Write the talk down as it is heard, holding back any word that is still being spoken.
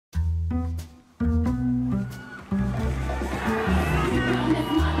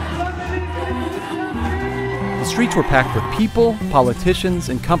streets were packed with people, politicians,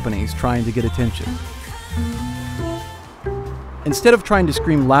 and companies trying to get attention. Instead of trying to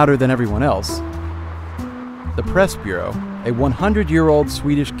scream louder than everyone else, the Pressbyrån, a 100-year-old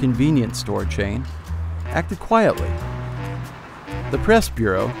Swedish convenience store chain, acted quietly. The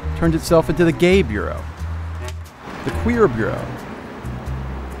Pressbyrån turned itself into the Gay Bureau, the Queer Bureau,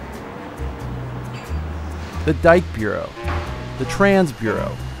 the Dyke Bureau, the Trans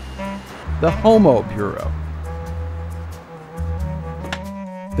Bureau, the Homo Bureau.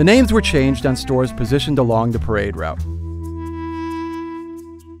 The names were changed on stores positioned along the parade route.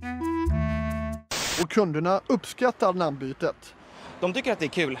 Och kunderna uppskattar namnbytet. De tycker att det är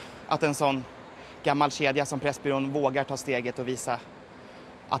kul att en sån gammal kedja som Pressbyrån vågar ta steget och visa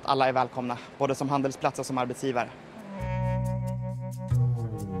att alla är välkomna, både som handelsplats och som arbetsgivare.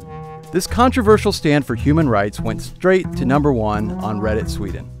 This controversial stand for human rights went straight to #1 on Reddit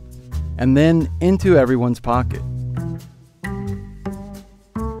Sweden, and then into everyone's pocket.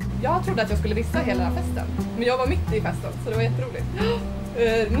 Jag trodde att jag skulle missa hela festen, men jag var mitt i festen så det var jätteroligt.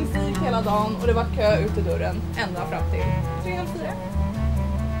 Musik hela dagen och det var kö ut i dörren ända fram till 3:30.